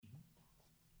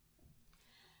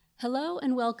Hello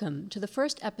and welcome to the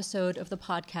first episode of the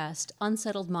podcast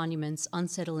Unsettled Monuments,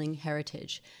 Unsettling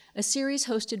Heritage, a series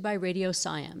hosted by Radio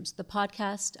SciAms, the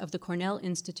podcast of the Cornell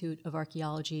Institute of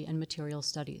Archaeology and Material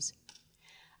Studies.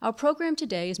 Our program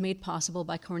today is made possible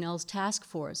by Cornell's Task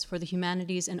Force for the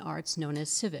Humanities and Arts known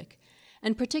as CIVIC,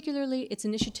 and particularly its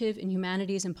initiative in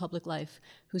humanities and public life,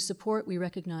 whose support we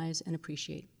recognize and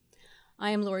appreciate. I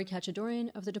am Lori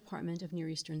Kachadorian of the Department of Near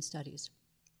Eastern Studies.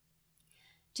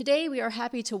 Today, we are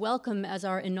happy to welcome as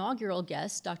our inaugural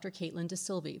guest Dr. Caitlin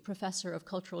DeSilvey, Professor of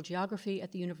Cultural Geography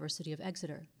at the University of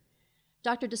Exeter.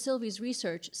 Dr. DeSilvey's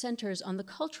research centers on the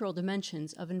cultural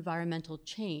dimensions of environmental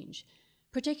change,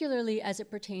 particularly as it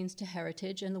pertains to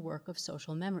heritage and the work of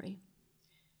social memory.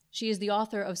 She is the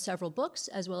author of several books,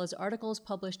 as well as articles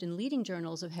published in leading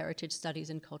journals of heritage studies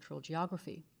and cultural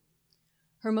geography.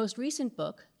 Her most recent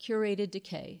book, Curated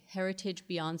Decay: Heritage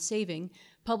Beyond Saving,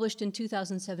 published in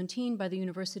 2017 by the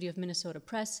University of Minnesota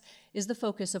Press, is the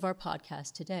focus of our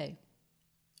podcast today.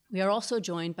 We are also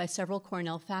joined by several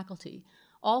Cornell faculty,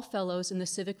 all fellows in the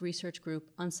Civic Research Group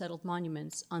Unsettled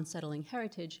Monuments, Unsettling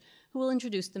Heritage, who will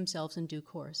introduce themselves in due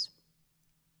course.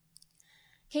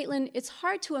 Caitlin, it's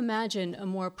hard to imagine a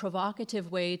more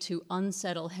provocative way to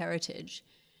unsettle heritage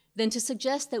than to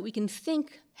suggest that we can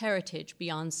think heritage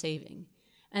beyond saving,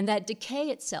 and that decay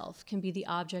itself can be the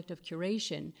object of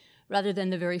curation rather than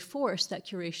the very force that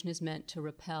curation is meant to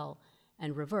repel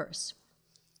and reverse.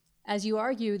 As you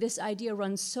argue, this idea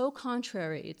runs so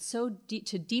contrary,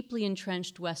 to deeply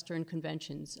entrenched Western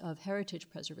conventions of heritage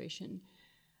preservation.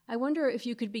 I wonder if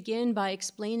you could begin by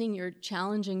explaining your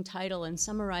challenging title and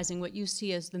summarizing what you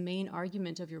see as the main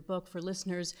argument of your book for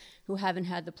listeners who haven't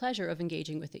had the pleasure of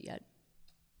engaging with it yet.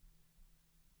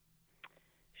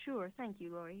 Sure, thank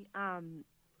you, Lori.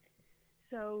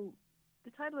 So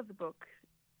the title of the book,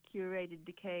 Curated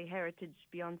Decay: Heritage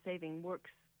Beyond Saving, works,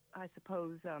 I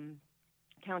suppose,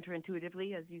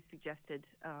 counterintuitively, as you suggested.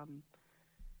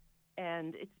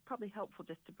 And it's probably helpful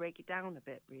just to break it down a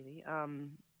bit, really.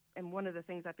 And one of the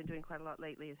things I've been doing quite a lot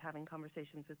lately is having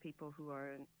conversations with people who are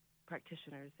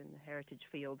practitioners in the heritage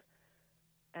field.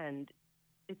 And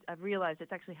I've realized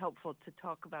it's actually helpful to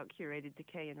talk about curated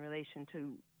decay in relation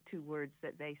to two words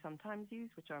that they sometimes use,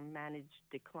 which are managed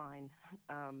decline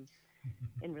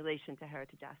in relation to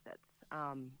heritage assets.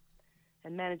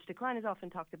 And managed decline is often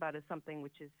talked about as something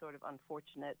which is sort of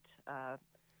unfortunate,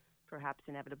 perhaps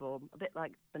inevitable, a bit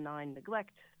like benign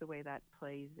neglect, the way that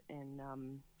plays in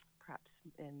perhaps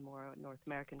in more North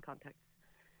American contexts.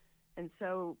 And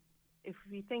so if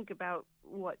we think about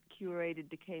what curated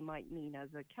decay might mean as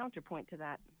a counterpoint to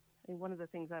that, and one of the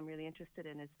things I'm really interested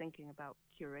in is thinking about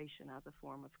curation as a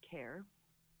form of care.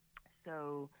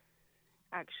 So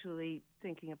actually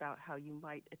thinking about how you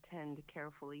might attend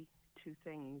carefully to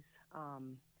things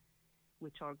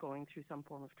which are going through some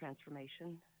form of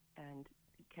transformation, and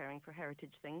caring for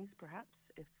heritage things, perhaps,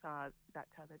 if that's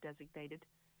how they're designated.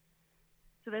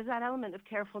 So there's that element of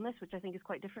carefulness, which I think is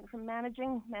quite different from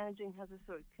managing. Managing has a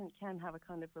sort of, can have a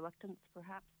kind of reluctance,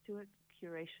 perhaps, to it.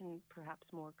 Curation, perhaps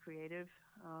more creative.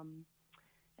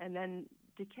 And then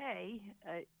decay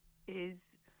is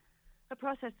a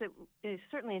process that is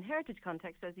certainly in heritage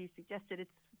context, as you suggested. It's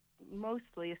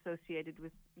mostly associated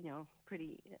with,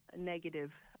 pretty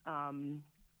negative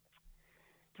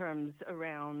terms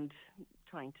around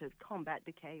trying to combat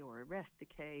decay or arrest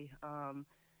decay.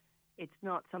 It's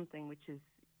not something which is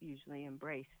usually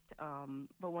embraced.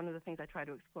 But one of the things I try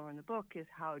to explore in the book is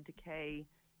how decay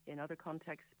in other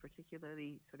contexts,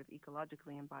 particularly sort of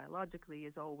ecologically and biologically,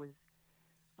 is always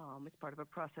it's part of a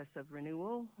process of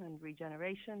renewal and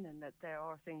regeneration, and that there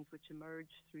are things which emerge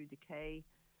through decay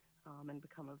and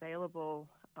become available,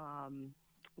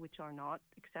 which are not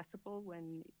accessible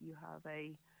when you have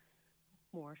a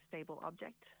more stable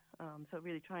object. So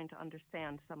really trying to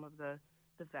understand some of the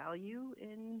value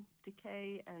in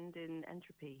decay and in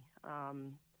entropy,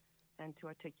 and to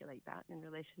articulate that in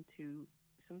relation to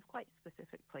some quite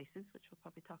specific places, which we'll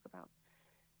probably talk about.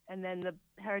 And then the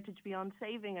heritage beyond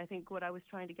saving, I think what I was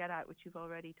trying to get at, which you've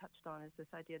already touched on, is this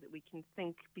idea that we can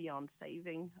think beyond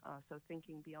saving, so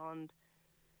thinking beyond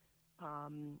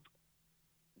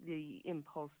the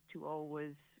impulse to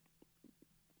always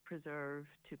preserve,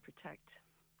 to protect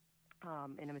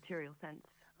in a material sense,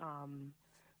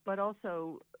 but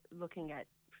also looking at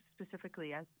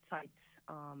specifically at sites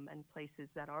and places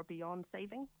that are beyond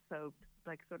saving, so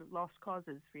like sort of lost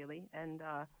causes, really. And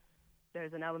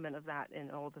there's an element of that in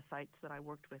all the sites that I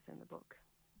worked with in the book.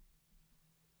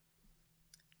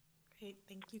 Great,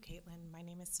 thank you, Caitlin. My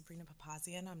name is Sabrina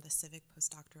Papazian. I'm the Civic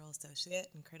Postdoctoral Associate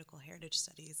in Critical Heritage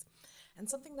Studies. And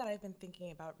something that I've been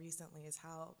thinking about recently is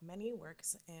how many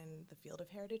works in the field of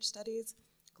heritage studies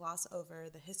gloss over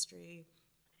the history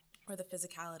or the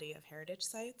physicality of heritage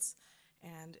sites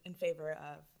and in favor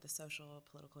of the social,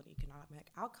 political, and economic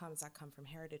outcomes that come from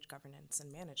heritage governance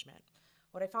and management.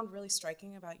 What I found really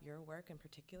striking about your work in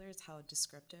particular is how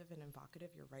descriptive and evocative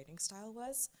your writing style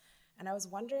was. And I was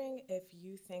wondering if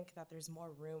you think that there's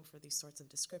more room for these sorts of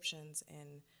descriptions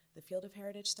in the field of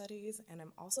heritage studies, and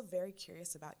I'm also very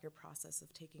curious about your process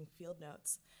of taking field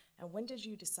notes. And when did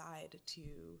you decide to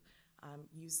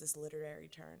use this literary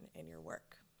turn in your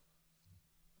work?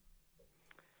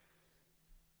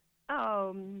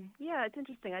 Yeah, it's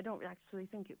interesting. I don't actually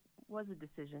think it was a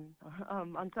decision.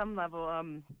 On some level,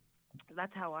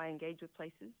 that's how I engage with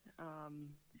places,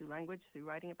 through language, through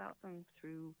writing about them,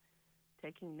 through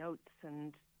taking notes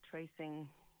and tracing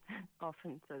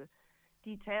often sort of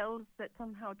details that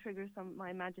somehow trigger my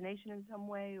imagination in some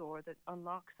way or that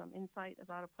unlock some insight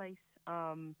about a place.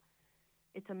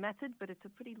 It's a method, but it's a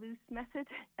pretty loose method,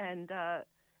 and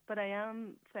but I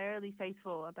am fairly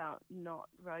faithful about not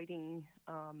writing.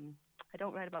 I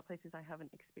don't write about places I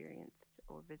haven't experienced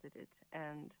or visited,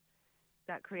 and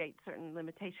that creates certain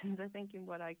limitations, I think, in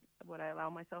what I allow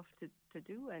myself to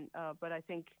do. And but I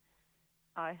think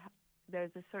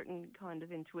there's a certain kind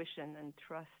of intuition and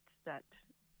trust that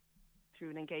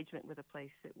through an engagement with a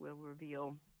place, it will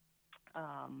reveal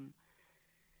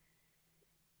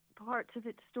parts of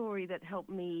its story that help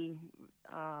me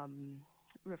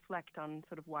reflect on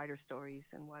sort of wider stories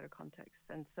and wider contexts.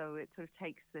 And so it sort of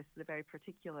takes the very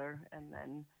particular and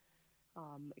then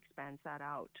expands that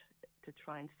out to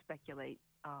try and speculate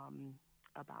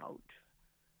about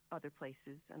other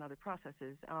places and other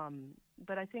processes.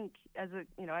 But I think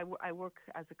I work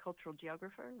as a cultural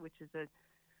geographer, which is a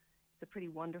pretty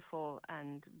wonderful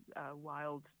and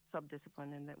wild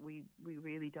subdiscipline in that we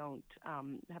really don't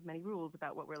have many rules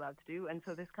about what we're allowed to do. And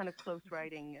so this kind of close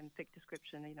writing and thick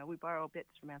description, we borrow bits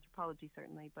from anthropology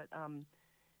certainly, but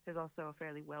there's also a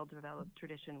fairly well-developed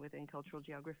tradition within cultural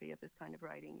geography of this kind of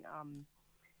writing.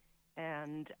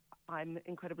 And I'm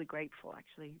incredibly grateful,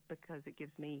 actually, because it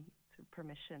gives me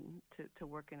permission to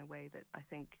work in a way that I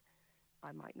think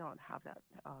I might not have that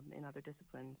in other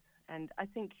disciplines. And I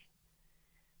think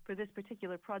for this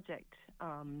particular project,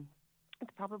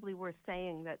 it's probably worth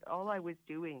saying that all I was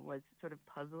doing was sort of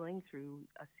puzzling through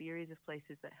a series of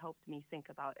places that helped me think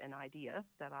about an idea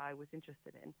that I was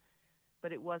interested in.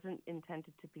 But it wasn't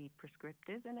intended to be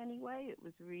prescriptive in any way. It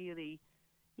was really,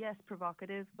 yes,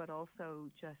 provocative, but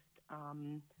also just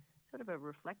sort of a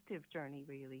reflective journey,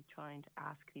 really, trying to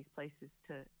ask these places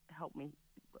to help me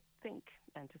think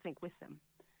and to think with them.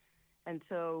 And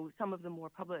so some of the more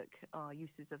public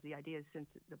uses of the ideas since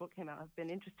the book came out have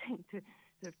been interesting to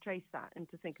sort of trace that and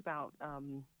to think about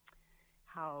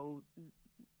how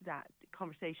that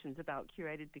conversations about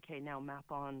curated decay now map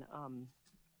on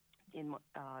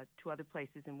to other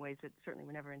places in ways that certainly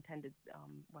were never intended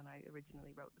when I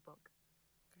originally wrote the book.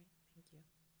 Great, thank you.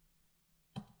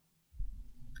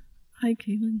 Hi,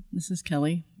 Caitlin. This is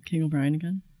Kelly King O'Brien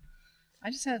again.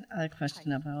 I just had a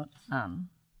question about,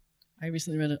 I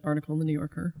recently read an article in the New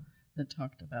Yorker that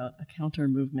talked about a counter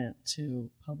movement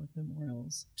to public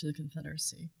memorials to the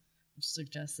Confederacy, which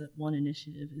suggests that one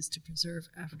initiative is to preserve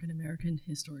African American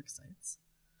historic sites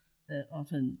that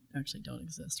often actually don't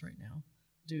exist right now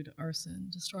due to arson,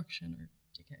 destruction, or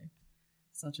decay,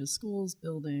 such as schools,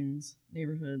 buildings,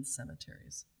 neighborhoods,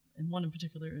 cemeteries. And one in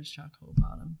particular is Shockoe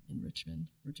Bottom in Richmond,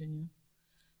 Virginia.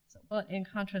 But in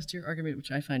contrast to your argument,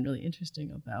 which I find really interesting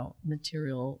about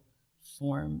material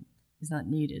form is not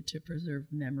needed to preserve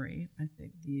memory, I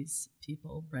think these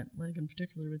people, Brent Legg in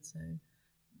particular, would say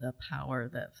the power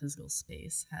that physical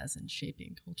space has in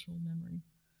shaping cultural memory.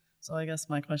 So I guess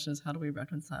my question is, how do we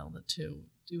reconcile the two?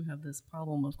 Do you have this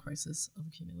problem of crisis of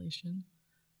accumulation,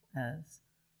 as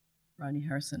Rodney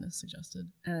Harrison has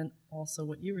suggested, and also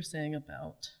what you were saying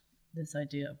about this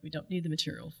idea of we don't need the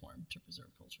material form to preserve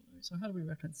cultural memory. So how do we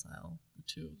reconcile the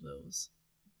two of those?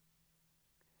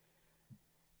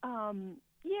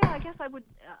 Yeah, I guess I would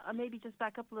maybe just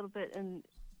back up a little bit and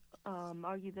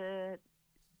argue that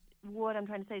what I'm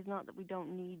trying to say is not that we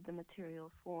don't need the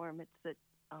material form, it's that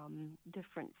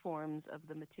different forms of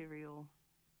the material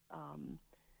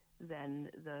than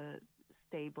the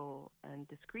stable and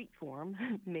discrete form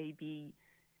may be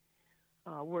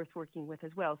worth working with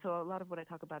as well. So a lot of what I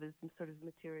talk about is some sort of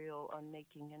material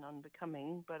unmaking and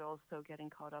unbecoming, but also getting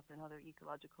caught up in other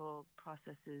ecological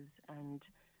processes and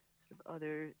sort of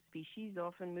other species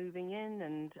often moving in,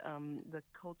 and the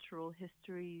cultural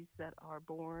histories that are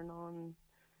born on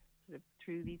sort of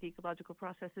through these ecological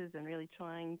processes, and really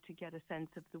trying to get a sense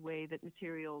of the way that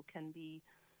material can be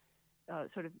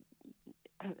sort of,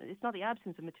 it's not the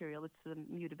absence of material, it's the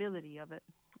mutability of it.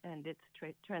 and its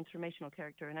transformational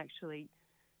character, and actually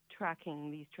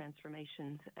tracking these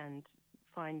transformations and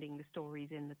finding the stories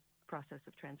in the process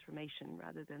of transformation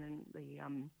rather than in the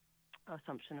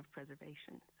assumption of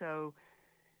preservation. So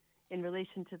in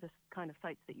relation to the kind of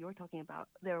sites that you're talking about,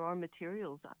 there are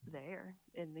materials there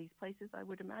in these places, I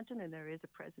would imagine, and there is a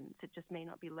presence. It just may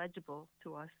not be legible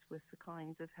to us with the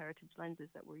kinds of heritage lenses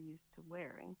that we're used to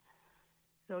wearing.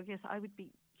 So I guess I would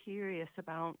be curious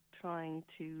about trying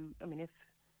to, I mean, if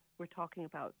we're talking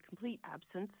about complete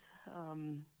absence,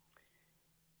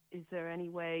 is there any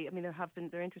way, I mean, there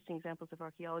are interesting examples of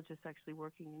archaeologists actually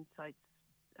working in sites,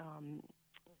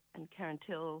 and Karen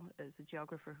Till is a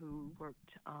geographer who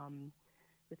worked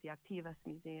with the Aktivas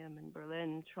Museum in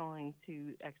Berlin, trying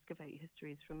to excavate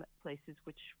histories from places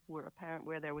which were apparent,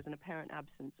 where there was an apparent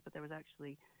absence, but there was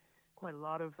actually quite a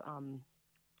lot of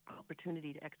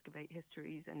opportunity to excavate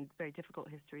histories, and very difficult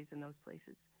histories in those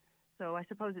places. So I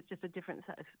suppose it's just a different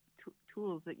set of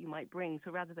tools that you might bring.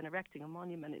 So rather than erecting a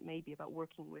monument, it may be about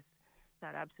working with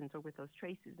that absence or with those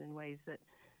traces in ways that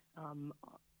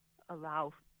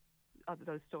allow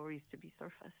those stories to be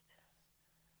surfaced.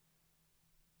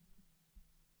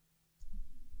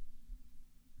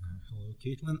 Hello,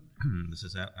 Caitlin. This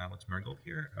is Alex Marigold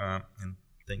here, and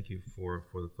thank you for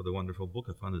the wonderful book.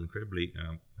 I found it incredibly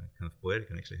kind of poetic,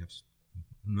 and actually have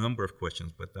a number of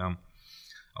questions, but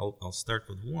I'll start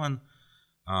with one.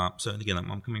 So again,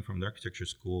 I'm coming from the architecture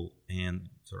school, and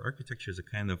so architecture is a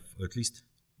kind of, at least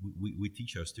we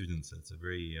teach our students, it's a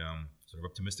very sort of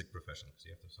optimistic profession, because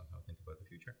you have to somehow think about the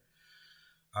future.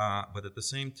 But at the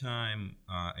same time,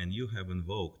 and you have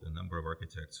invoked a number of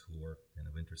architects who are kind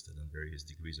of interested in various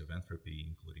degrees of entropy,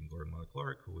 including Gordon Miller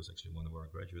Clark, who was actually one of our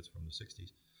graduates from the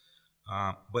 60s.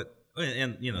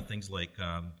 And you know, things like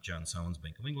John Soane's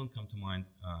Bank of England come to mind,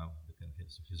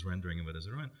 his rendering of it as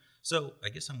a ruin. So I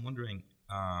guess I'm wondering,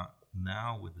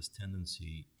 now with this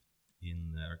tendency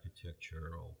in the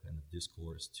architectural kind of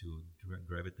discourse to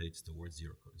gravitate towards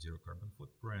zero carbon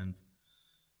footprint,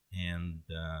 and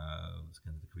this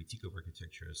kind of the critique of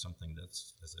architecture as something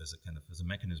that's as a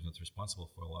mechanism that's responsible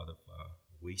for a lot of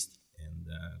waste and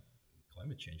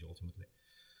climate change ultimately.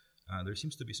 There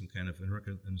seems to be some kind of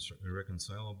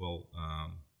irreconcilable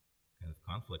kind of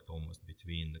conflict almost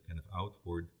between the kind of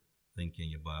outward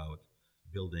thinking about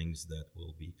buildings that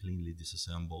will be cleanly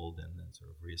disassembled and then sort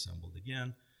of reassembled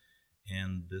again,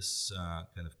 and this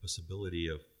kind of possibility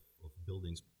of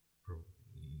buildings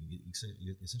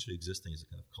essentially existing as a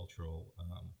kind of cultural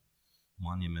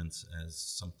monuments, as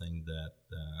something that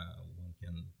one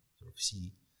can sort of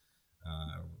see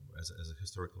as a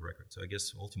historical record. So I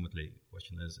guess ultimately the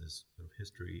question is sort of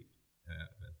history,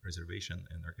 preservation,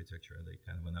 and architecture, are they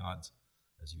kind of an odds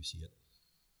as you see it?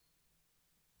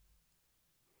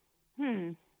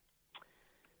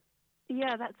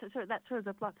 Yeah, that throws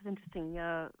up lots of interesting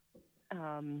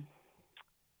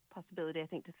possibility, I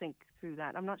think, to think through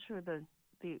that. I'm not sure the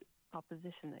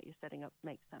opposition that you're setting up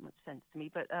makes that much sense to me,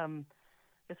 but I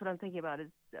guess what I'm thinking about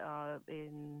is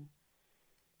in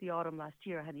the autumn last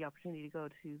year, I had the opportunity to go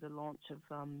to the launch of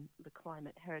the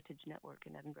Climate Heritage Network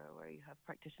in Edinburgh, where you have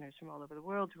practitioners from all over the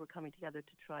world who are coming together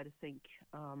to try to think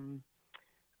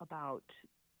about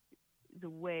the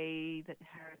way that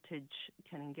heritage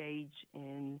can engage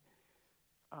in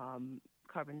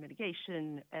carbon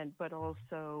mitigation, but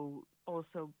also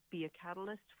be a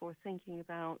catalyst for thinking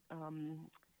about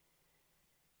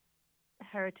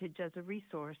heritage as a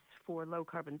resource for low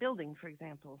carbon building, for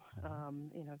example.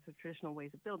 The traditional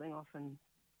ways of building often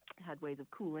had ways of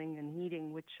cooling and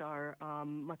heating which are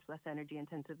much less energy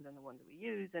intensive than the ones that we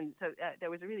use. And so there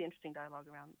was a really interesting dialogue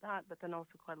around that, but then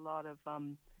also quite a lot of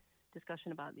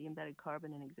discussion about the embedded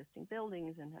carbon in existing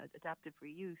buildings and adaptive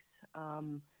reuse.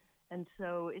 And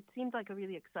so it seemed like a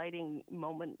really exciting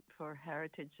moment for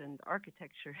heritage and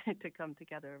architecture to come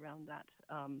together around that,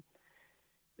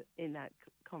 in that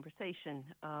conversation.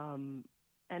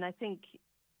 And I think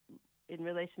in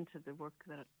relation to the work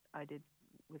that I did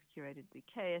with Curated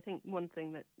Decay, I think one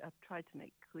thing that I've tried to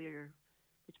make clear,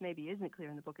 which maybe isn't clear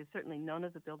in the book, is certainly none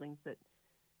of the buildings that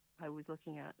I was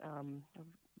looking at,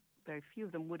 very few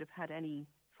of them would have had any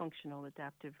functional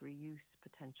adaptive reuse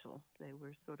potential. They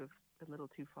were sort of a little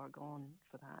too far gone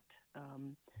for that.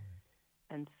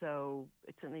 And so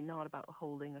it's certainly not about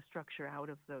holding a structure out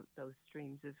of those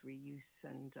streams of reuse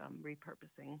and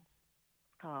repurposing,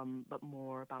 but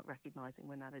more about recognizing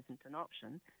when that isn't an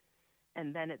option.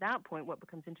 And then at that point, what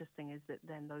becomes interesting is that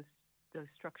then those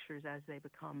structures, as they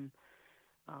become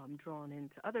drawn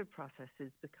into other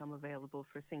processes, become available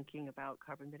for thinking about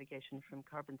carbon mitigation from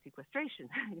carbon sequestration,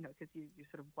 because you're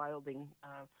sort of wilding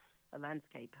a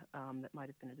landscape that might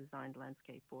have been a designed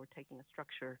landscape, or taking a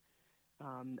structure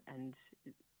and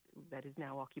that is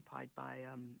now occupied by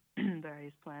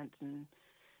various plant and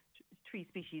tree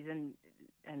species,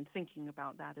 and thinking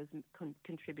about that as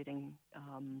contributing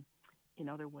in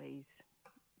other ways.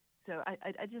 So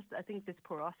I think this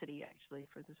porosity actually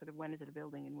for the sort of when is it a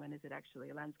building and when is it actually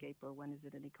a landscape or when is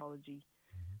it an ecology,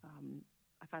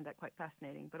 I find that quite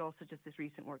fascinating. But also just this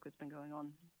recent work that's been going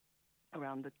on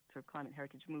around the sort of climate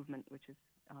heritage movement, which is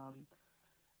I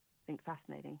think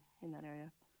fascinating in that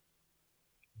area.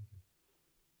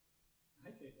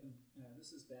 Hi, Caitlin.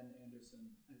 This is Ben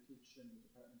Anderson. I teach in the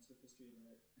Departments of History of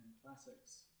Art and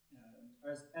Classics. And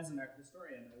as an art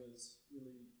historian, I was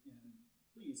really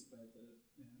pleased by the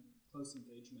close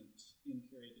engagement in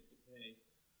curated decay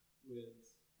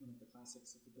with one of the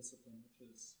classics of the discipline, which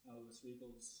is Alois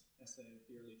Riegel's essay of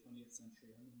the early 20th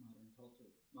century on the modern cult of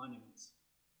monuments,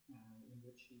 in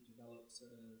which he develops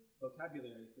a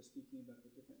vocabulary for speaking about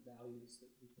the different values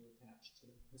that people attach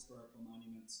to historical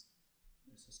monuments.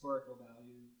 There's historical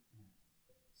value,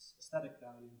 there's aesthetic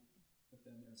value, but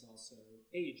then there's also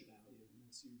age value. And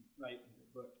as you write in your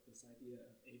book, this idea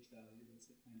of age value is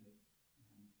a kind of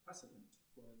precedent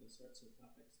for the sorts of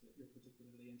topics that you're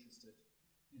particularly interested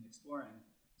in exploring.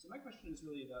 So my question is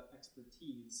really about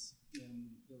expertise in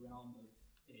the realm of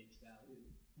age value,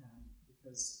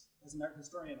 because as an art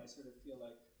historian, I sort of feel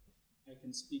like I can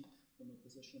speak from a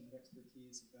position of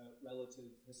expertise about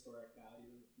relative historic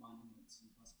value of monuments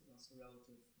and possibly also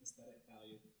relative aesthetic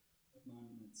value of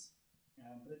monuments.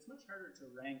 But it's much harder to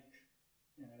rank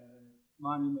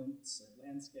monuments or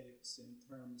landscapes in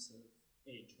terms of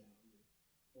age value.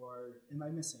 Or am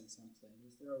I missing something?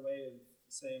 Is there a way of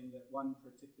saying that one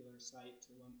particular site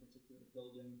or one particular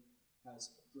building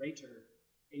has greater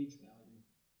age value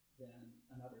than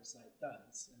another site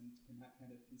does? And can that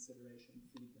kind of consideration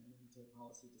feed them into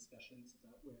policy discussions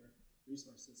about where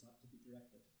resources ought to be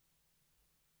directed?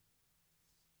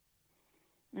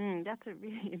 That's a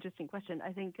really interesting question.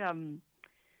 I think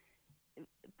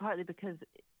partly because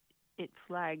it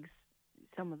flags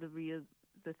some of the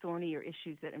thornier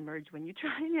issues that emerge when you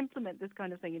try and implement this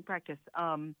kind of thing in practice.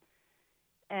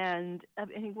 And I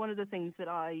think one of the things that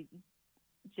I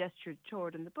gestured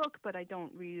toward in the book, but I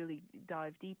don't really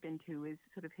dive deep into, is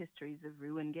sort of histories of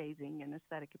ruin gazing and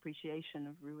aesthetic appreciation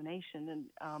of ruination.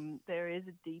 And there is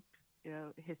a deep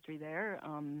history there,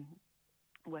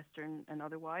 Western and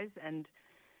otherwise. And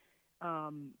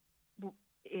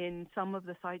in some of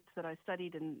the sites that I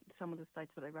studied and some of the sites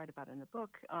that I write about in the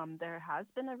book, there has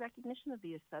been a recognition of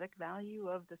the aesthetic value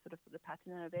of the sort of the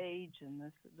patina of age and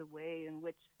the way in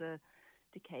which the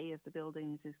decay of the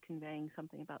buildings is conveying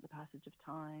something about the passage of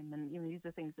time. And these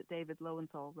are things that David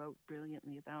Lowenthal wrote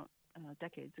brilliantly about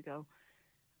decades ago.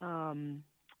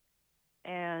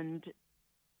 And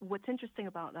what's interesting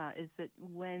about that is that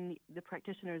when the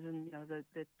practitioners and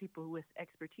the people with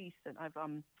expertise that I've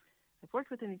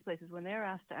worked with in these places, when they're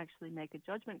asked to actually make a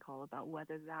judgment call about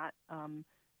whether that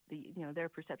their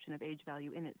perception of age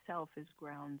value in itself is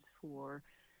grounds for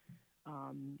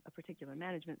a particular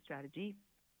management strategy,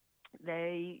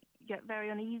 they get very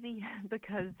uneasy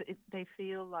because they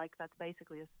feel like that's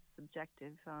basically a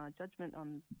subjective judgment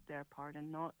on their part and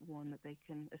not one that they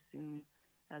can assume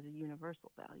as a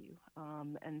universal value.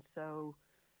 And so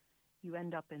you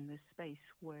end up in this space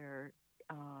where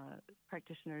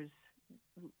practitioners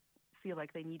feel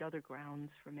like they need other grounds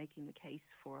for making the case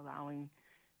for allowing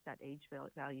that age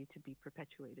value to be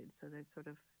perpetuated. So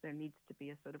there needs to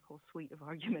be a sort of whole suite of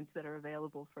arguments that are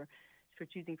available for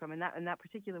choosing from, and that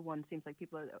particular one seems like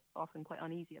people are often quite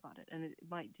uneasy about it, and it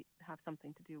might have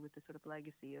something to do with the sort of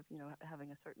legacy of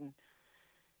having a certain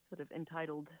sort of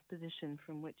entitled position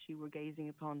from which you were gazing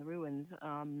upon the ruins,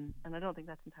 and I don't think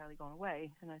that's entirely gone away,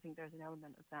 and I think there's an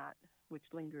element of that which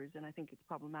lingers, and I think it's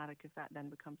problematic if that then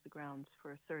becomes the grounds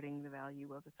for asserting the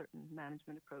value of a certain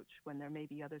management approach when there may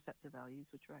be other sets of values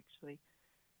which are actually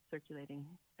circulating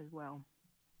as well.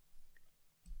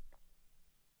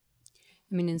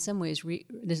 I mean, in some ways,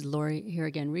 this is Laurie here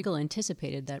again, Riegel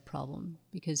anticipated that problem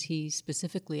because he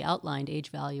specifically outlined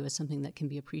age value as something that can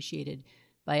be appreciated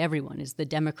by everyone, is the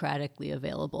democratically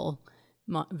available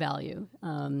value.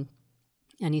 And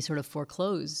he sort of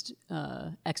foreclosed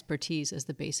expertise as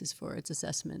the basis for its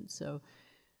assessment. So,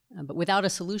 but without a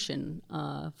solution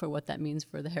for what that means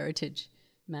for the heritage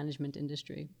management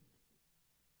industry.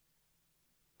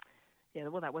 Yeah,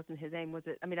 well, that wasn't his aim, was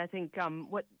it? I mean, I think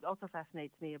what also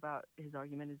fascinates me about his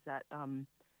argument is that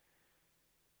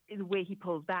the way he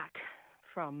pulls back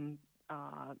from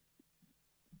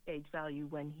age value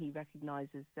when he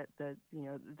recognizes that the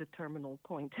terminal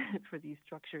point for these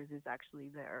structures is actually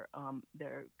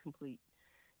their complete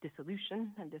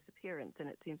dissolution and disappearance, and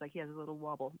it seems like he has a little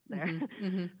wobble there.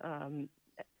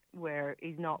 where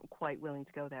he's not quite willing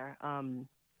to go there.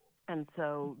 And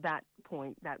so that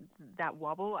point, that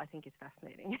wobble, I think is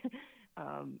fascinating.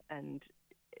 And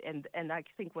I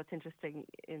think what's interesting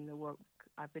in the work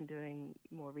I've been doing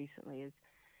more recently is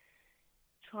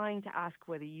trying to ask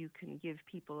whether you can give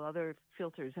people other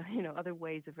filters, other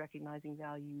ways of recognizing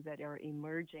value that are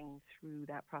emerging through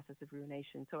that process of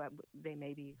ruination. So they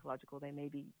may be ecological, they may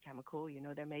be chemical,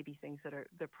 there may be things that are,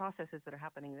 the processes that are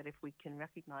happening that if we can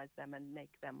recognize them and make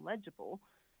them legible,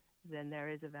 then there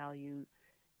is a value.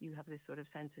 You have this sort of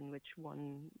sense in which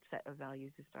one set of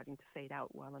values is starting to fade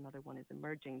out while another one is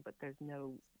emerging, but there's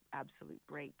no absolute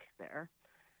break there.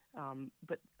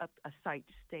 But a site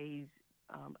stays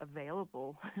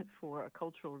available for a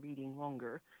cultural reading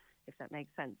longer, if that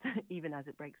makes sense, even as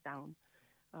it breaks down.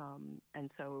 And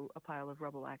so a pile of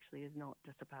rubble actually is not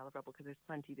just a pile of rubble, because there's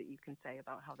plenty that you can say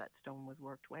about how that stone was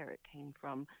worked, where it came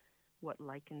from, what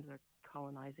lichens are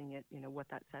colonizing it, what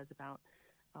that says about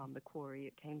the quarry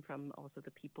it came from, also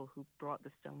the people who brought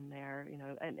the stone there,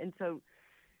 and so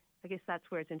I guess that's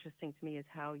where it's interesting to me, is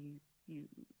how you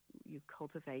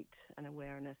cultivate an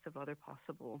awareness of other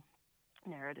possible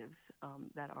narratives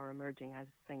that are emerging as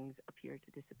things appear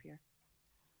to disappear.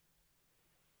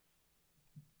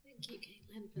 Thank you,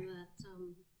 Caitlin, for that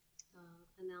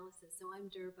analysis. So I'm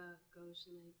Durba Ghosh,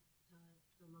 and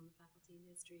I'm on the faculty in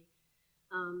history.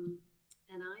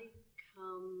 And I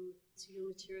come to your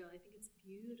material, I think it's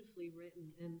beautifully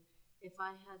written. And if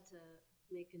I had to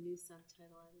make a new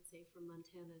subtitle, I would say From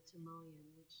Montana to Mullion,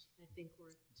 which I think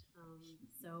worked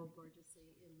so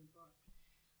gorgeously in the book.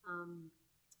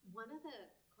 One of the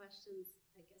questions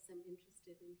I guess I'm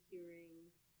interested in hearing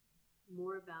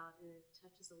more about, and it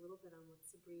touches a little bit on what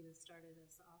Sabrina started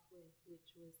us off with,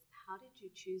 which was, how did you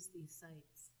choose these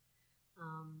sites?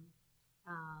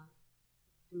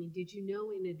 Did you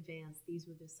know in advance these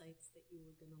were the sites that you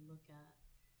were going to look at?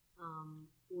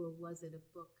 Or was it a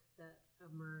book that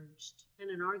emerged, and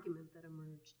an argument that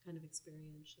emerged kind of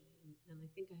experientially? And I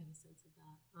think I have a sense of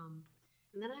that.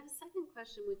 And then I have a second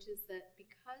question, which is that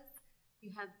because you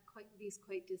had these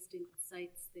quite distinct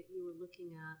sites that you were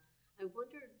looking at, I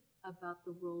wondered about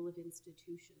the role of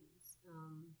institutions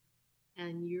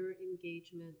and your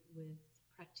engagement with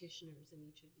practitioners in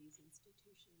each of these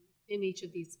institutions, in each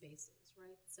of these spaces,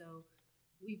 right? So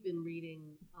we've been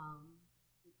reading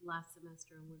last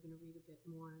semester, and we're going to read a bit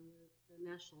more, and the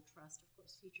National Trust, of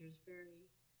course, features very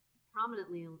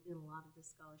prominently in a lot of the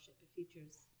scholarship. It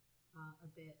features a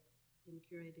bit in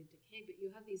Curated Decay, but you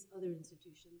have these other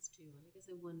institutions too, and I guess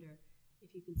I wonder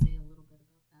if you can say a little bit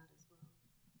about that as well.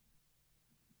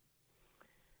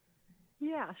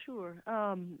 Yeah, sure.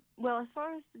 Well, as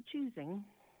far as the choosing,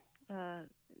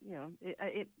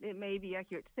 it may be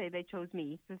accurate to say they chose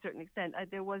me to a certain extent.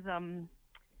 There was,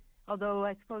 although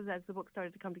I suppose as the book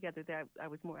started to come together, I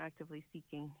was more actively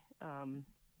seeking.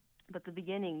 But the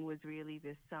beginning was really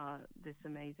this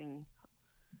amazing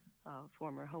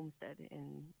former homestead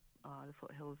in the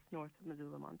foothills north of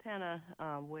Missoula, Montana,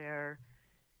 where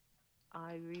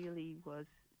I really was.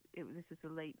 This is the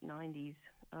late '90s,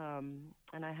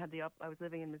 and I was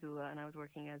living in Missoula, and I was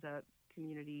working as a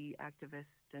community activist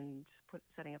and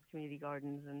setting up community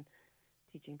gardens and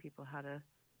teaching people how to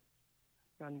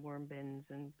run worm bins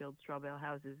and build straw bale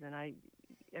houses. And I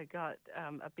got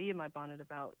a bee in my bonnet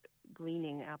about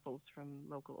gleaning apples from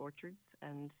local orchards,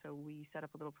 and so we set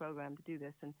up a little program to do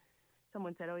this. And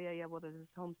someone said, "Oh yeah, well there's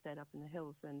this homestead up in the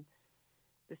hills, and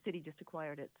the city just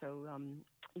acquired it, so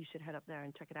you should head up there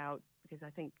and check it out, because I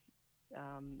think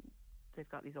they've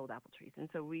got these old apple trees." And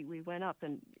so we went up,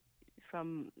 and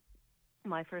from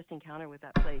my first encounter with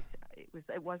that place,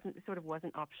 it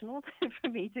wasn't optional for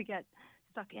me to get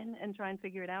stuck in and try and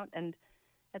figure it out. And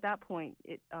at that point,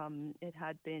 it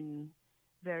had been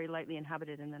very lightly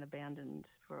inhabited and then abandoned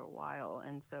for a while.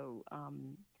 And so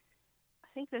I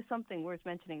think there's something worth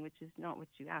mentioning, which is not what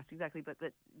you asked exactly, but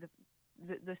that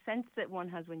the sense that one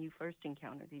has when you first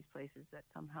encounter these places, that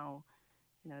somehow,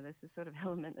 there's this sort of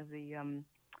element of the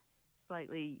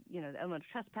slightly, the element of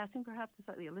trespassing, perhaps, the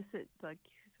slightly illicit, like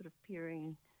sort of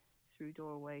peering through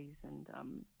doorways and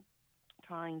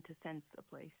trying to sense a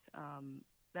place.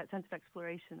 That sense of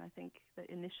exploration, I think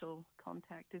the initial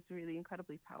contact is really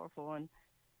incredibly powerful. And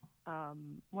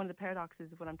one of the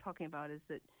paradoxes of what I'm talking about is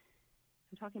that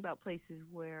I'm talking about places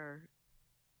where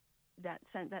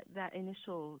that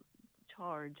initial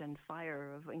charge and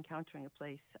fire of encountering a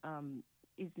place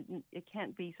it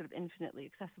can't be sort of infinitely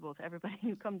accessible to everybody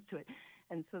who comes to it.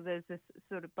 And so there's this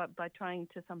sort of, but by trying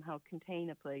to somehow contain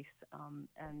a place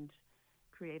and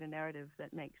create a narrative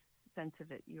that makes sense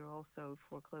of it, you're also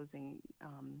foreclosing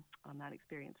on that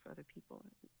experience for other people,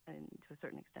 and to a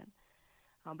certain extent.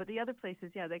 But the other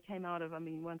places, yeah, they came out of,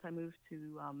 once I moved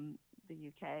to the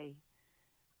UK,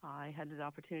 I had an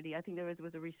opportunity. I think there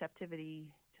was a receptivity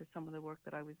to some of the work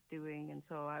that I was doing, and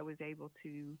so I was able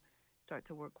to start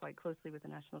to work quite closely with the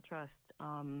National Trust,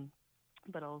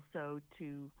 but also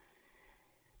to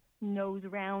nose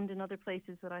around in other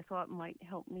places that I thought might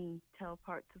help me tell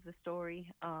parts of the story.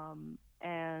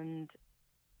 And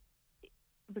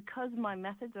because my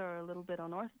methods are a little bit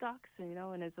unorthodox, and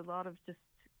there's a lot of just,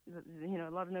 a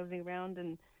lot of nosing around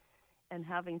and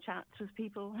having chats with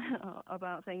people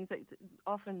about things.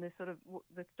 Often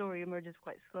the story emerges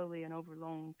quite slowly and over a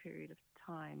long period of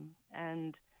time.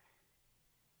 And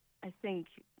I think,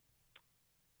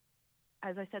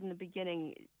 as I said in the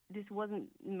beginning, this wasn't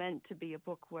meant to be a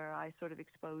book where I sort of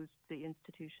exposed the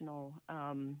institutional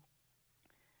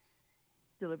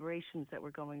deliberations that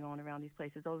were going on around these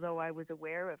places. Although I was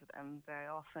aware of them very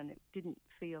often, it didn't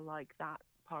feel like that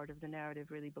part of the narrative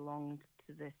really belonged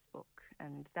to this book.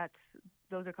 And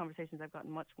those are conversations I've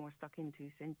gotten much more stuck into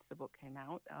since the book came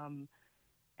out.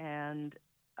 And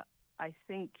I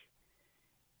think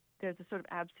there's a sort of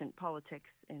absent politics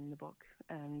in the book,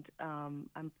 and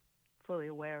I'm fully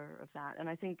aware of that. And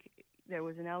I think there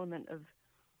was an element of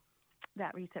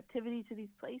that receptivity to these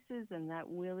places and that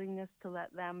willingness to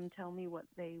let them tell me what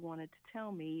they wanted to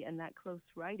tell me, and that close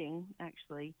writing,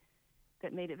 actually,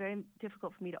 that made it very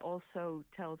difficult for me to also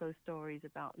tell those stories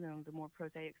about, the more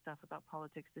prosaic stuff about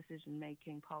politics,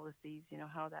 decision-making, policies,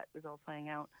 how that was all playing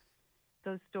out.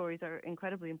 Those stories are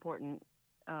incredibly important,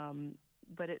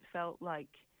 but it felt like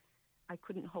I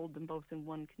couldn't hold them both in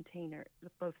one container,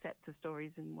 both sets of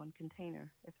stories in one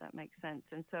container, if that makes sense.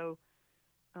 And so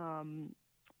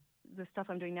the stuff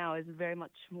I'm doing now is very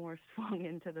much more swung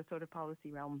into the sort of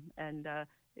policy realm, and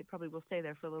it probably will stay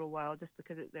there for a little while, just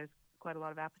because there's quite a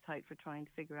lot of appetite for trying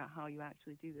to figure out how you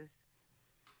actually do this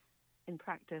in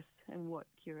practice and what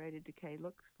curated decay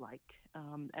looks like.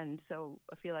 And so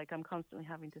I feel like I'm constantly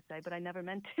having to say, but I never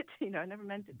meant it. I never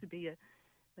meant it to be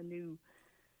a new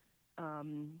sort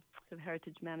of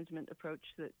heritage management approach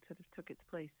that sort of took its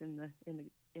place in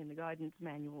the guidance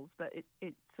manuals. But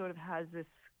it sort of has this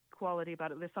quality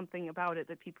about it. There's something about it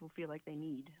that people feel like they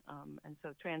need, and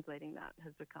so translating that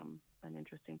has become an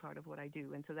interesting part of what I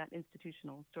do. And so that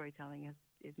institutional storytelling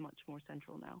is much more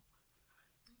central now.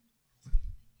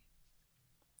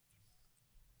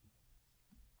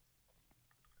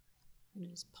 I'm going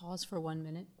to just pause for 1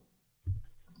 minute.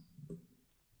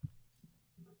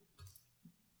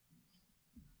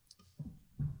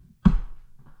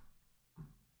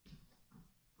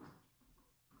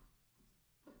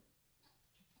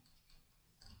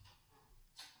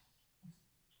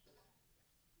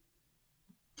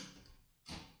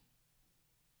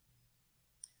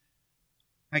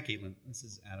 Hi, Caitlin. This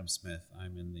is Adam Smith.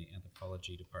 I'm in the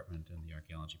anthropology department and the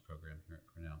archaeology program here at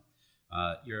Cornell.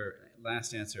 Your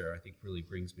last answer, I think, really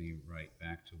brings me right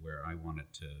back to where I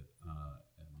wanted to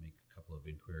make a couple of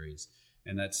inquiries,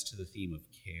 and that's to the theme of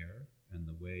care and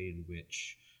the way in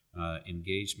which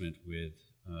engagement with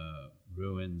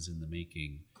ruins in the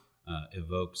making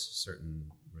evokes certain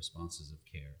responses of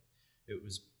care. It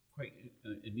was quite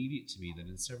immediate to me that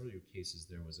in several of your cases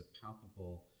there was a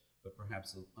palpable but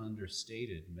perhaps an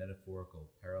understated metaphorical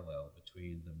parallel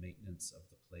between the maintenance of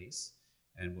the place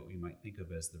and what we might think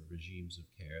of as the regimes of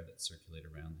care that circulate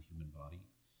around the human body.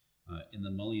 In the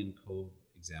Mullion Cove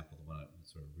example, the one that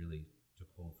sort of really took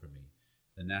hold for me,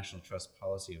 the National Trust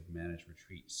policy of managed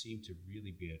retreat seemed to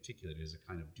really be articulated as a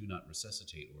kind of do not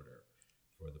resuscitate order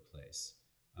for the place.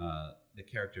 The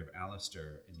character of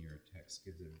Alistair in your text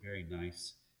gives a very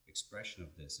nice expression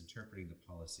of this, interpreting the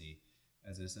policy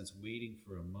as, in a sense, waiting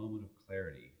for a moment of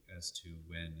clarity as to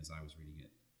when, as I was reading it,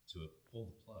 to pull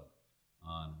the plug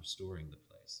on restoring the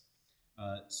place.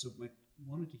 So I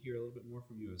wanted to hear a little bit more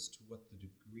from you as to what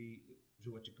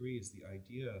degree is the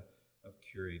idea of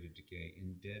curated decay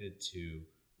indebted to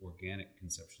organic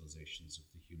conceptualizations of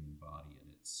the human body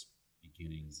and its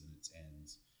beginnings and its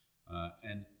ends,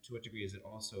 and to what degree is it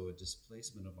also a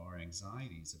displacement of our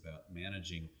anxieties about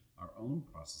managing our own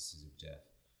processes of death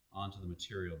onto the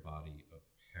material body of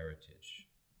heritage?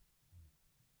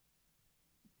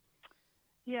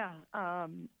 Yeah,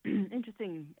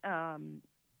 interesting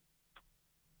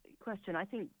question. I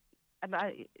think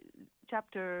about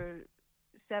chapter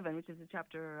 7, which is a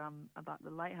chapter about the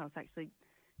lighthouse, actually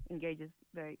engages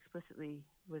very explicitly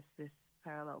with this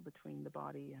parallel between the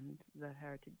body and the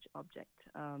heritage object.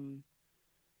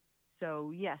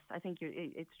 So yes, I think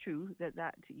it's true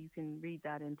that you can read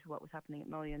that into what was happening at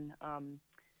Mullion.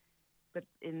 But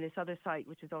in this other site,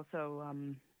 which is also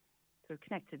sort of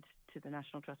connected to the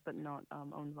National Trust but not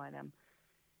owned by them,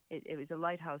 it was a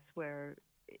lighthouse where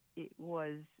it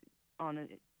was on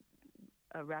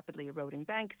a rapidly eroding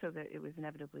bank, so that it was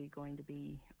inevitably going to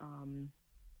be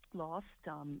lost.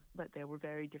 But there were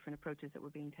very different approaches that were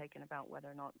being taken about whether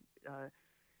or not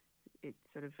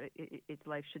its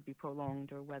life should be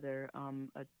prolonged, or whether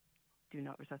a do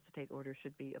not resuscitate order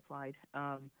should be applied.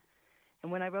 And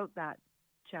when I wrote that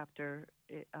chapter,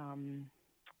 it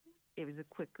was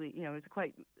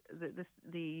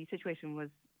the situation was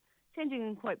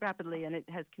changing quite rapidly, and it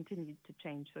has continued to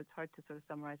change. So it's hard to sort of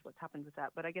summarize what's happened with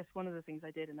that. But I guess one of the things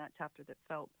I did in that chapter that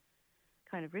felt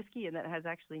kind of risky, and that has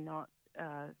actually not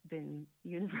been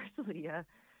universally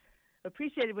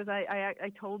appreciated, was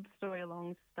I told the story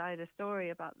alongside a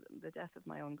story about the death of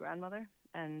my own grandmother,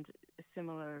 and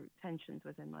similar tensions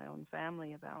within my own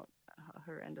family about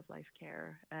her end-of-life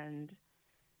care, and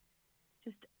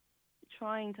just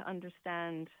trying to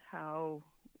understand how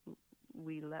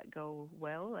we let go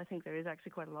well. I think there is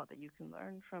actually quite a lot that you can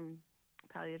learn from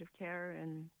palliative care,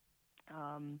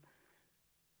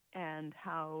 and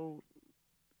how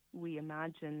we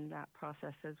imagine that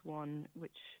process as one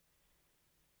which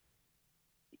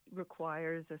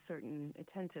requires a certain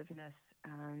attentiveness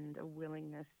and a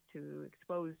willingness to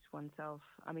expose oneself.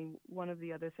 I mean, one of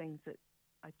the other things that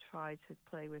I try to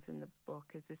play with in the book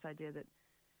is this idea that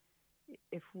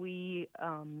if we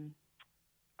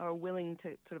are willing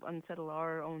to sort of unsettle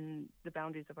the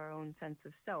boundaries of our own sense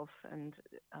of self, and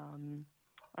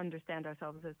understand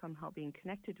ourselves as somehow being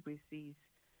connected with these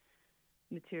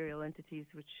material entities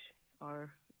which are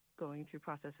going through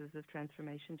processes of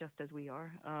transformation just as we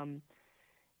are,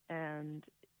 and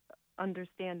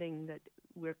understanding that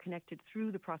we're connected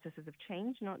through the processes of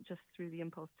change, not just through the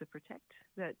impulse to protect,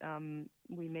 that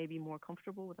we may be more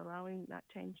comfortable with allowing that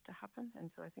change to happen. And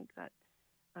so I think that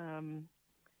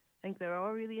there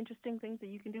are really interesting things that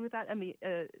you can do with that. I mean,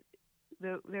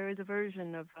 there is a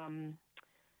version of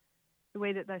the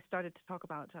way that I started to talk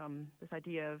about this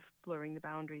idea of blurring the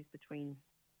boundaries between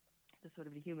the sort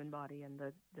of the human body and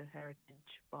the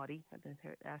heritage body, the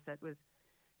asset, was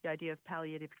the idea of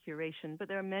palliative curation. But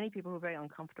there are many people who are very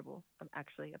uncomfortable,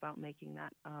 actually, about making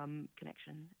that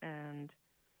connection. And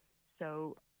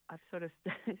so I've sort of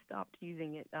stopped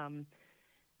using it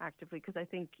actively, because I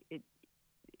think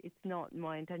it's not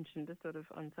my intention to sort of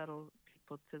unsettle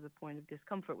people to the point of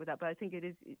discomfort with that. But I think it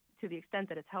is, to the extent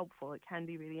that it's helpful, it can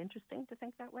be really interesting to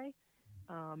think that way.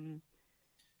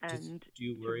 And do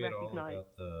you worry at all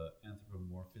about the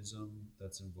anthropomorphism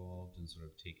that's involved in sort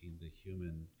of taking the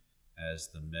human as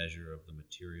the measure of the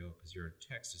material? Because your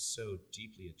text is so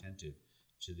deeply attentive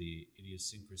to the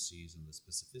idiosyncrasies and the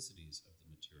specificities of the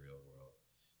material world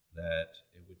that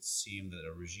it would seem that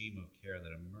a regime of care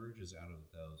that emerges out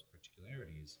of those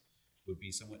particularities would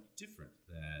be somewhat different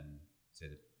than, say,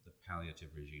 the palliative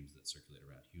regimes that circulate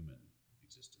around human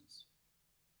existence.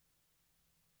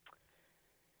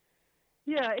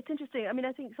 Yeah, it's interesting. I mean,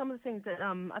 I think some of the things that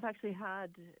I've actually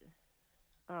had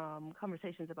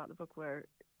conversations about the book where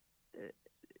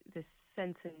this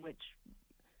sense in which,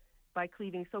 by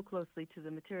cleaving so closely to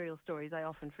the material stories, I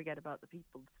often forget about the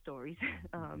people's stories,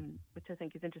 which I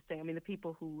think is interesting. I mean, the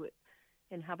people who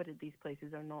inhabited these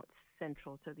places are not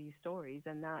central to these stories,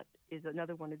 and that is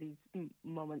another one of these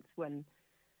moments when,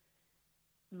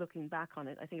 looking back on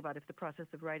it, I think about if the process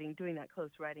of writing, doing that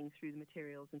close writing through the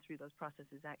materials and through those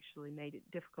processes, actually made it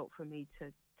difficult for me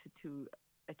to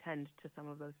attend to some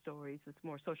of those stories, the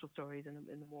more social stories and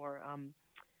the more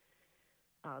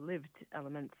lived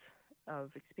elements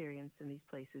of experience in these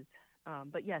places.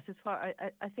 But yes, as far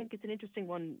I think it's an interesting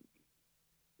one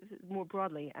more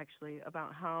broadly, actually,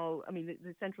 about how, I mean,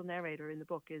 the central narrator in the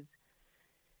book is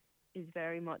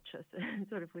very much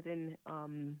sort of within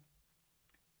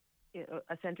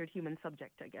a centered human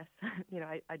subject, I guess.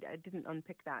 I didn't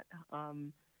unpick that.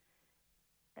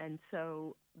 And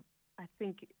so I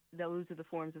think those are the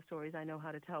forms of stories I know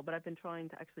how to tell, but I've been trying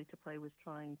to play with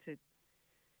trying to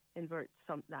invert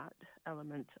that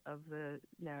element of the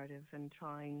narrative, and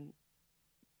trying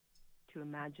to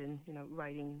imagine,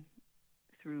 writing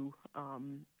through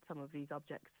some of these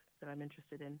objects that I'm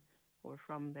interested in, or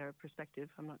from their perspective.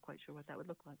 I'm not quite sure what that would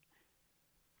look like.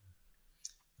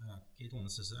 Caitlin,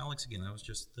 this is Alex again. I was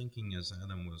just thinking as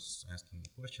Adam was asking the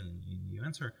question, and you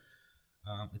answer.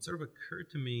 It sort of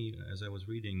occurred to me as I was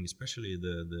reading, especially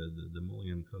the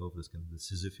Mulligan Cove, this kind of the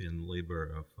Sisyphean labor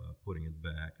of putting it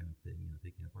back and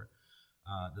taking it apart,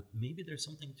 that maybe there's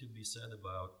something to be said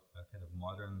about kind of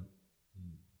modern,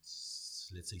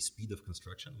 let's say, speed of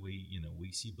construction. We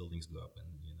see buildings go up, and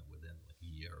within like a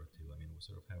year or two. I mean, we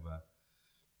sort of have a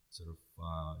sort of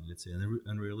let's say an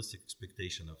unrealistic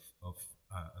expectation of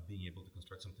being able to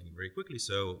construct something very quickly.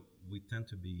 So we tend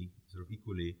to be sort of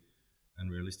equally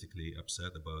unrealistically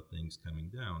upset about things coming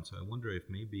down. So I wonder if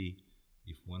maybe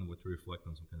if one were to reflect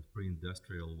on some kind of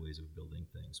pre-industrial ways of building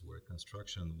things, where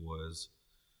construction was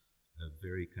a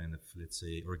very kind of, let's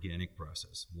say, organic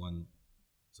process. One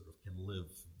sort of can live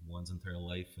one's entire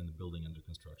life in a building under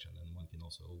construction, and one can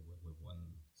also live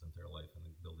one's entire life in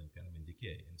a building kind of in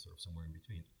decay and sort of somewhere in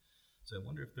between. So I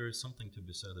wonder if there is something to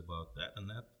be said about that, and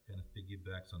that kind of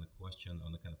piggybacks on the question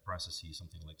on the kind of processes,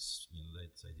 something like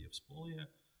this idea of spolia,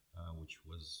 which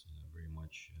was very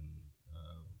much an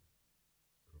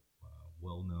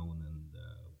well-known and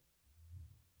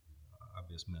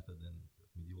obvious method in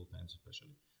medieval times,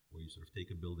 especially, where you sort of take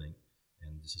a building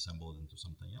and disassemble it into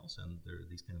something else, and there are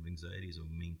these kind of anxieties of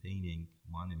maintaining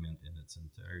monument in its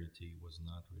entirety was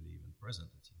not really even present,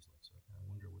 it seems like. So I kind of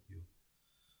wonder what you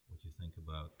think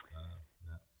about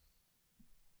that.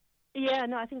 Yeah,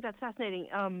 no, I think that's fascinating.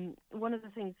 One of the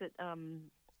things that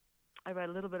I write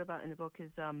a little bit about in the book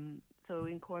is so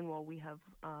in Cornwall we have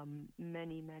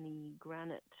many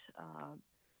granite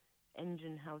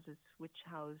engine houses which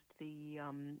housed the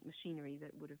machinery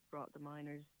that would have brought the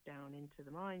miners down into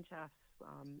the mine shafts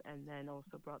and then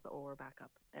also brought the ore back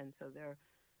up. And so there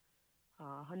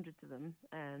are hundreds of them,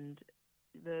 and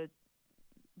the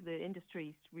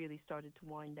industry really started to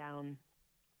wind down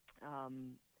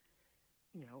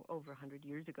over 100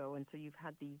 years ago, and so you've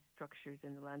had these structures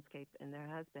in the landscape, and there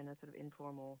has been a sort of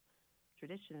informal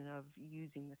tradition of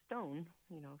using the stone.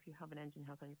 If you have an engine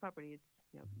house on your property, it's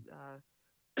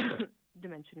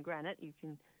dimension granite. You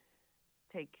can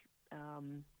take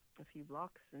a few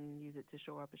blocks and use it to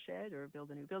shore up a shed or build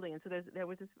a new building. And so there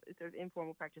was this sort of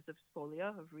informal practice of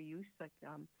spolia, of reuse,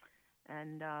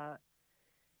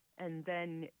 and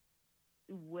then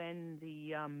when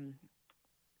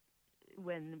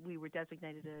we were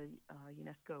designated a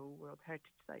UNESCO World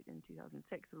Heritage Site in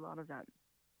 2006, a lot of that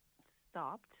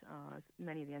stopped.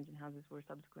 Many of the engine houses were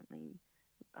subsequently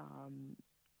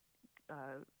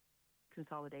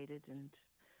consolidated and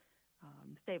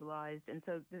stabilized, and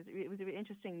so it was an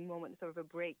interesting moment, sort of a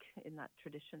break in that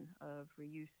tradition of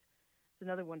reuse. It's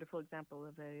another wonderful example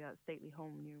of a stately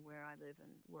home near where I live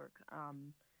and work,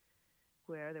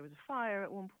 where there was a fire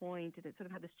at one point, and it sort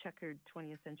of had this checkered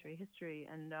 20th century history,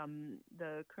 and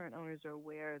the current owners are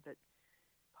aware that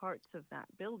parts of that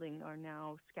building are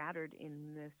now scattered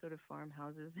in the sort of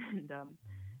farmhouses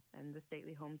and the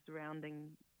stately homes surrounding,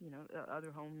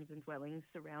 other homes and dwellings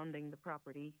surrounding the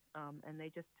property, and they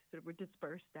just sort of were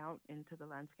dispersed out into the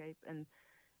landscape. And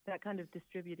that kind of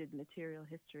distributed material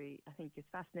history, I think, is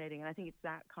fascinating, and I think it's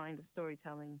that kind of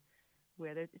storytelling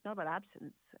where it's not about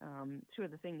absence. Sure,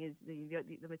 the thing is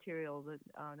the material, the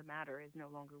matter is no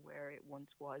longer where it once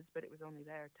was, but it was only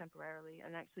there temporarily,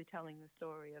 and actually telling the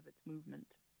story of its movement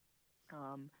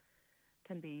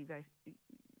can be very,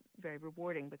 very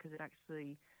rewarding, because it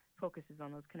actually focuses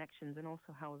on those connections and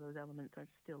also how those elements are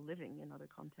still living in other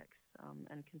contexts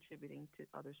and contributing to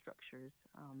other structures.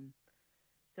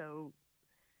 So,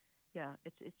 yeah,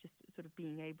 it's just sort of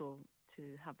being able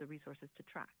to have the resources to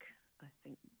track, I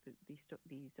think,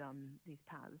 these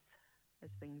paths as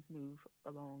things move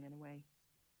along and away.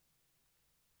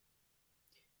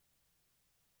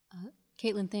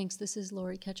 Caitlin, thanks. This is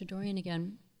Lori Kachadorian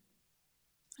again.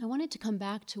 I wanted to come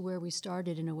back to where we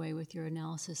started in a way with your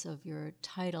analysis of your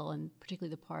title, and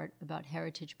particularly the part about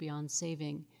heritage beyond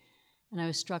saving. And I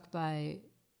was struck by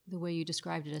the way you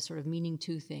described it as sort of meaning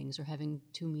two things, or having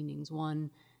two meanings.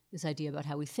 One, this idea about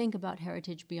how we think about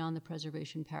heritage beyond the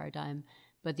preservation paradigm,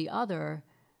 but the other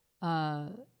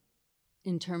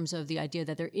in terms of the idea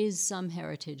that there is some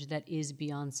heritage that is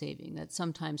beyond saving, that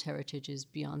sometimes heritage is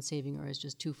beyond saving or is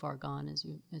just too far gone, as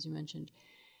you mentioned.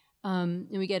 And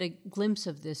we get a glimpse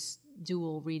of this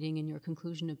dual reading in your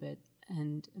conclusion a bit,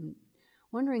 and I'm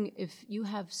wondering if you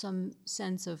have some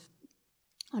sense of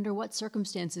under what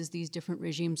circumstances these different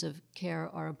regimes of care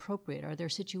are appropriate. Are there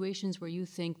situations where you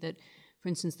think that, for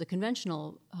instance, the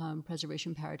conventional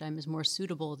preservation paradigm is more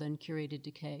suitable than curated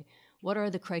decay? What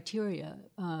are the criteria?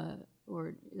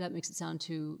 Or that makes it sound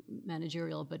too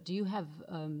managerial, but do you have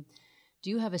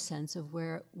a sense of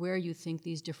where you think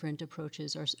these different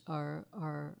approaches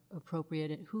are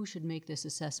appropriate, and who should make this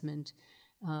assessment?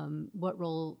 What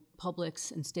role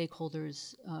publics and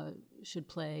stakeholders should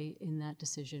play in that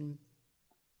decision?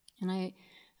 And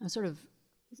I'm sort of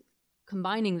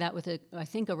combining that with I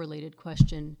think a related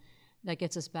question that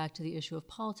gets us back to the issue of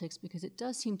politics, because it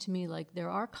does seem to me like there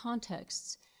are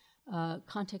contexts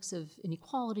of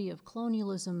inequality, of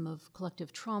colonialism, of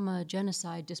collective trauma,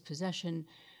 genocide, dispossession,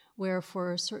 where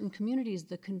for certain communities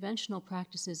the conventional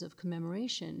practices of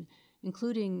commemoration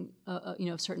including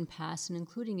of certain pasts and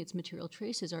including its material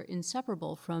traces, are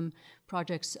inseparable from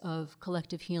projects of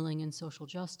collective healing and social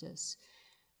justice.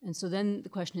 And so then the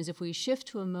question is, if we shift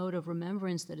to a mode of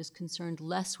remembrance that is concerned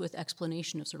less with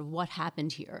explanation of sort of what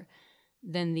happened here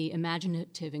than the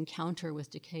imaginative encounter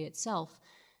with decay itself,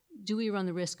 do we run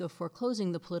the risk of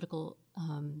foreclosing the political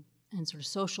and sort of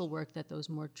social work that those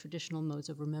more traditional modes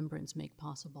of remembrance make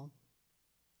possible?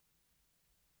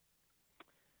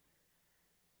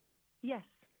 Yes,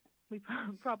 we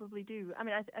probably do. I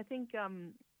mean, I think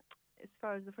as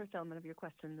far as the first element of your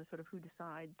question, the sort of who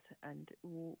decides and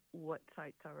what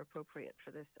sites are appropriate for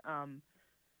this,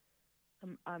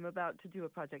 I'm about to do a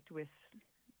project with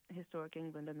Historic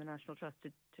England and the National Trust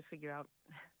to figure out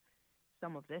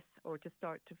some of this, or to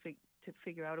start to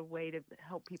figure out a way to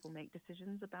help people make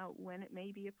decisions about when it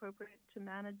may be appropriate to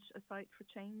manage a site for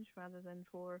change rather than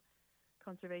for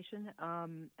conservation.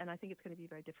 And I think it's going to be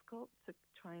very difficult to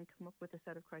try and come up with a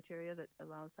set of criteria that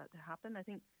allows that to happen. I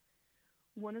think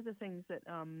one of the things that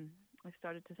I've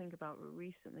started to think about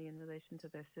recently in relation to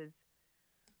this is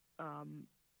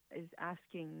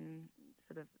asking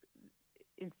sort of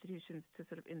institutions to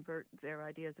sort of invert their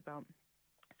ideas about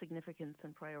significance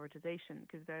and prioritization,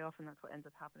 because very often that's what ends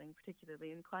up happening,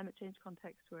 particularly in climate change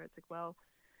context, where it's like, well,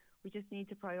 we just need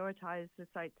to prioritize the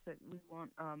sites that we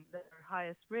want that are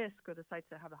highest risk, or the sites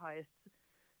that have the highest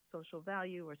social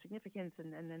value or significance,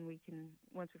 and then we can,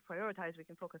 once we've prioritized, we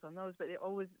can focus on those. But it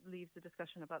always leaves the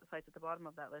discussion about the sites at the bottom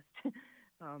of that list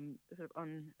sort of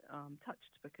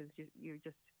untouched, because you're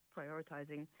just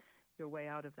prioritizing your way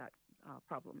out of that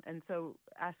problem. And so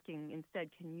asking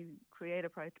instead, can you create a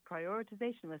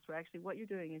prioritization list where actually what you're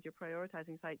doing is you're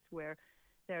prioritizing sites where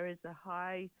there is a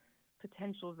high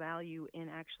potential value in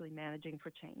actually managing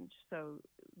for change. So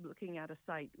looking at a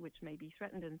site which may be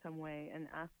threatened in some way and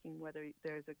asking whether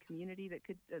there's a community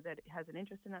that has an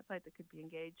interest in that site that could be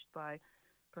engaged by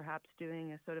perhaps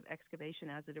doing a sort of excavation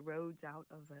as it erodes out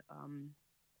of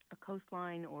a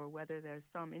coastline, or whether there's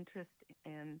some interest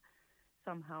in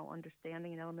somehow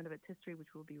understanding an element of its history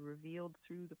which will be revealed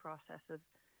through the process of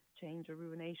change or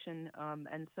ruination.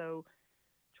 And so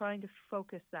trying to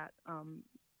focus that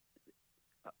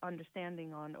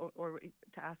understanding on, or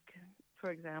to ask,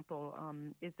 for example,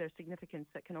 is there significance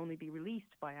that can only be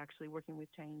released by actually working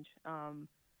with change,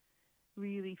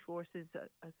 really forces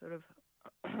a sort of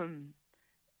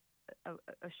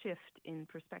a shift in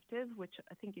perspective, which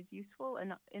I think is useful.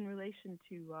 And in relation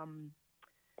to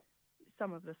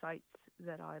some of the sites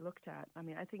that I looked at, I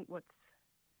mean, I think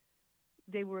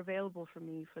they were available for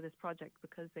me for this project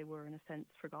because they were in a sense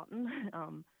forgotten,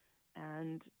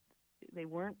 and they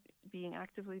weren't being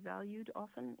actively valued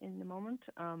often in the moment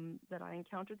that I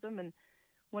encountered them. And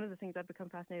one of the things I've become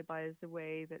fascinated by is the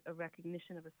way that a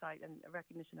recognition of a site and a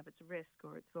recognition of its risk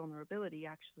or its vulnerability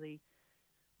actually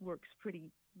works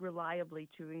pretty reliably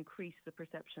to increase the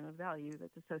perception of value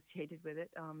that's associated with it.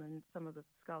 And some of the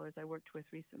scholars I worked with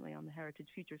recently on the Heritage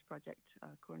Futures Project,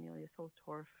 Cornelius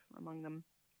Holstorf among them,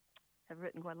 have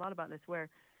written quite a lot about this, where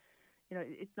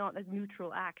it's not a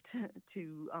neutral act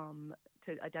to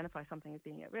identify something as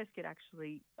being at risk. It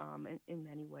actually, in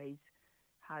many ways,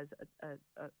 has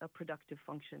a productive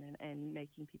function in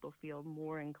making people feel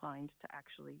more inclined to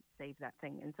actually save that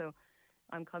thing. And so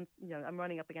I'm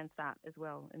running up against that as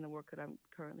well in the work that I'm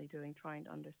currently doing, trying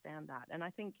to understand that. And I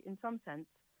think in some sense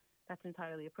that's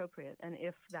entirely appropriate. And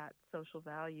if that social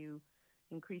value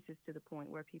increases to the point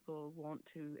where people want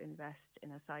to invest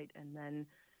in a site and then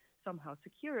somehow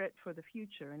secure it for the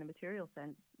future in a material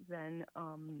sense, then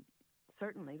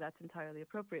certainly that's entirely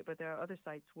appropriate. But there are other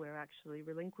sites where actually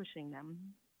relinquishing them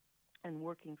and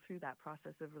working through that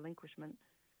process of relinquishment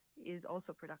is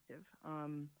also productive.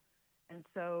 And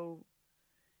so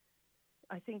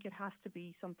I think it has to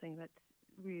be something that's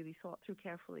really thought through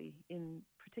carefully in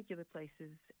particular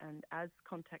places and as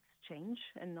contexts change,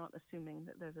 and not assuming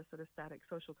that there's a sort of static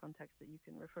social context that you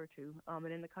can refer to. And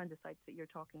in the kinds of sites that you're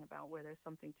talking about where there's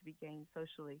something to be gained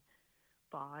socially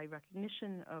by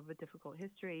recognition of a difficult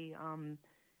history,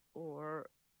 or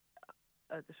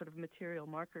a sort of material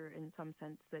marker in some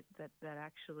sense that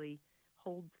actually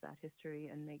holds that history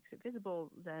and makes it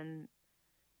visible, then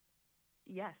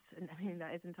yes, and I mean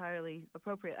that is entirely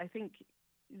appropriate. I think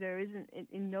there isn't,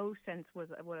 in no sense was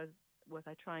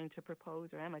I trying to propose,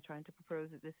 or am I trying to propose,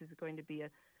 that this is going to be a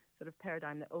sort of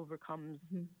paradigm that overcomes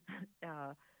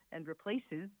and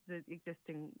replaces the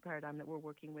existing paradigm that we're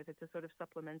working with. It's a sort of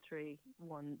supplementary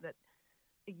one that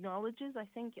acknowledges, I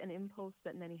think, an impulse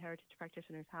that many heritage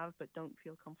practitioners have but don't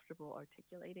feel comfortable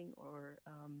articulating, or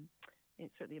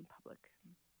certainly in public.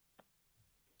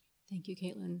 Thank you,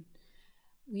 Caitlin.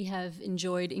 We have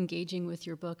enjoyed engaging with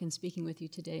your book and speaking with you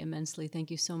today immensely.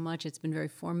 Thank you so much. It's been very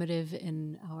formative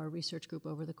in our research group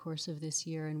over the course of this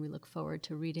year, and we look forward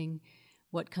to reading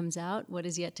what comes out, what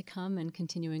is yet to come, and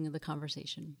continuing the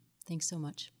conversation. Thanks so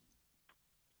much.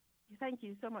 Thank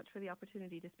you so much for the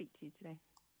opportunity to speak to you today.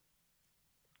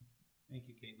 Thank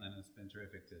you, Caitlin. It's been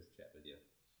terrific to chat with you.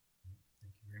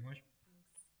 Thank you very much.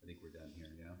 I think we're done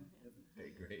here, yeah?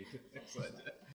 Okay, great. Excellent.